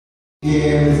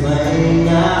Everything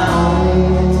I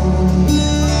own,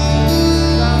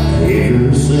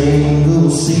 every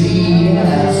single seed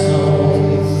I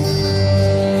sown,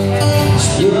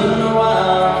 still know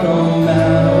I'll come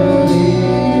out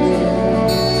again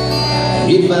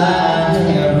if I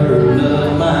never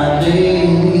loved my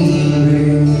daily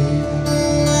bread.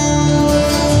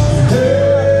 Her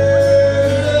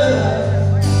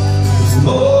love is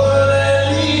more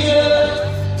than enough,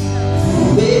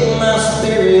 make my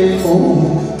spirit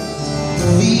whole,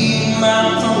 feed my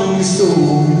hungry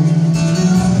soul.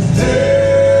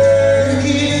 Her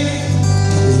gift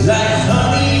is like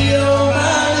honey on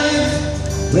my lips.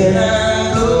 When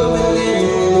I'm blowing in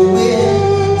the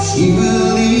wind, she will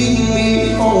lead me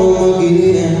home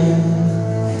again.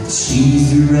 She's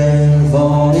the rain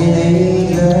falling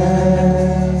angel.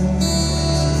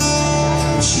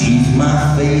 She's my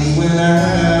faith when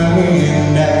I'm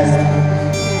in doubt.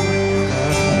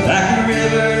 Like a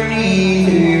river needs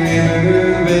a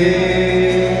riverbed.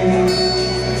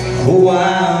 Oh,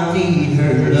 I'll need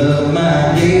her love,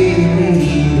 my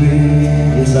daily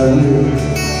bread. Yes, I will.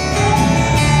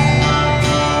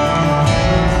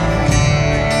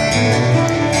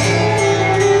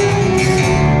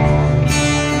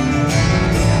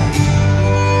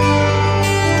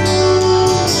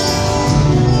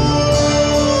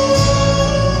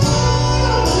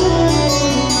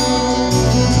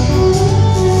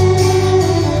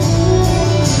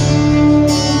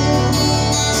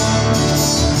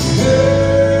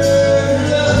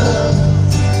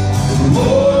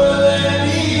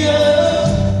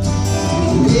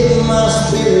 My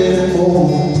spirit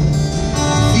whole,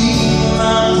 feed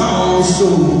my hungry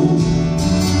soul.